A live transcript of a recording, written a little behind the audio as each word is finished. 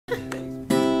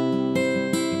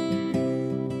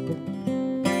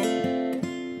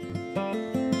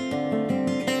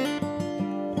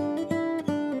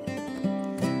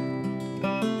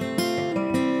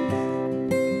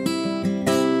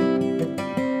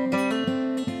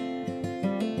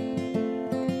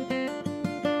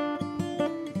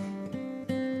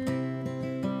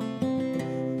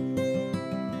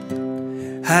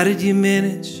How did you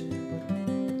manage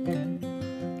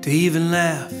to even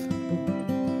laugh?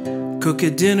 Cook a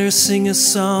dinner, sing a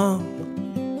song,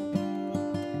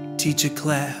 teach a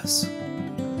class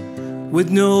with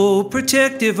no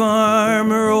protective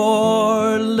armor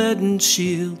or leaden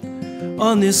shield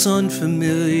on this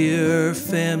unfamiliar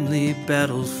family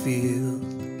battlefield.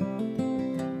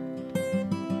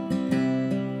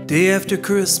 Day after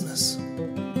Christmas,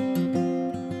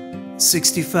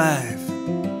 65,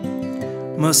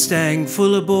 Mustang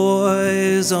full of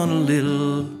boys on a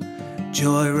little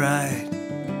joyride.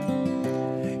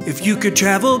 If you could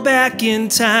travel back in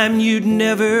time, you'd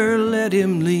never let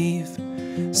him leave.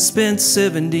 Spent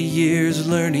 70 years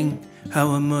learning how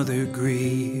a mother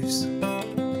grieves.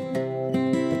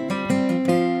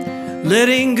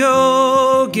 Letting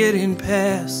go, getting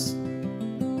past.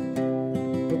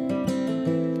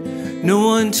 No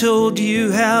one told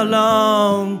you how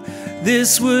long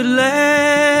this would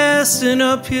last. An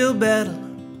uphill battle,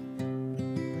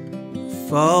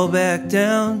 fall back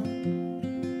down.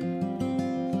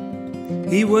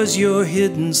 He was your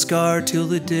hidden scar till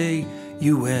the day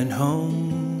you went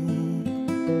home.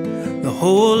 The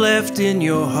hole left in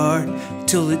your heart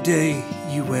till the day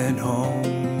you went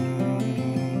home.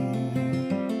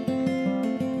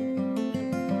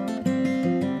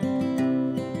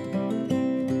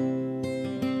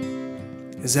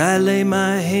 As I lay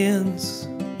my hands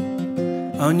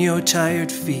on your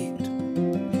tired feet,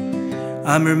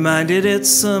 I'm reminded at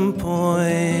some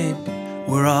point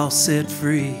we're all set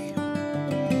free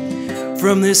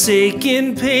from this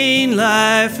aching pain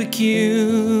life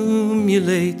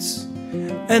accumulates,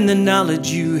 and the knowledge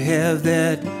you have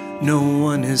that no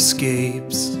one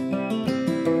escapes.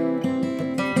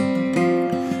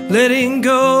 Letting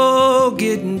go,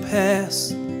 getting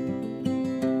past.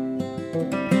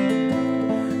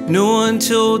 No one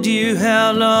told you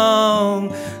how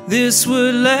long this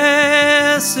would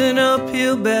last. An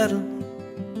uphill battle,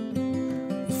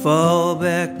 fall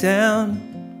back down.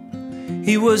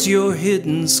 He was your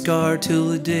hidden scar till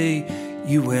the day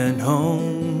you went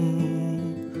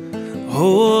home. A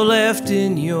hole left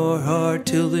in your heart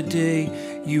till the day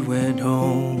you went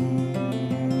home.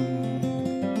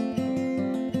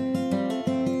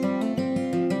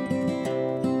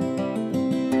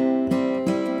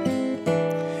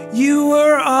 You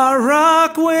were our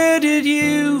rock, where did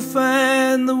you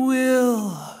find the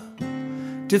will?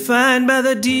 Defined by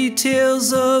the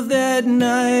details of that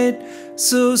night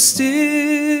so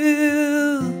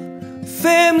still.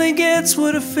 Family gets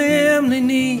what a family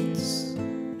needs,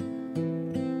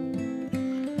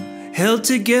 held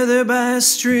together by a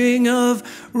string of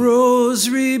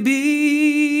rosary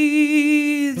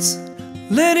beads.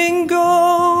 Letting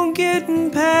go,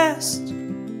 getting past.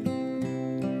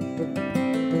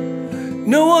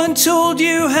 No one told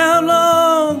you how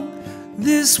long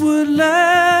this would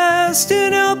last.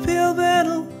 An uphill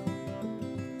battle,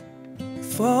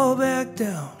 fall back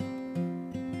down.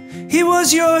 He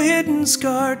was your hidden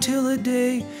scar till the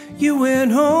day you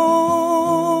went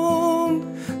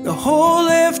home. The hole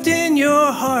left in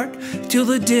your heart till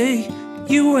the day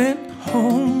you went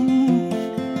home.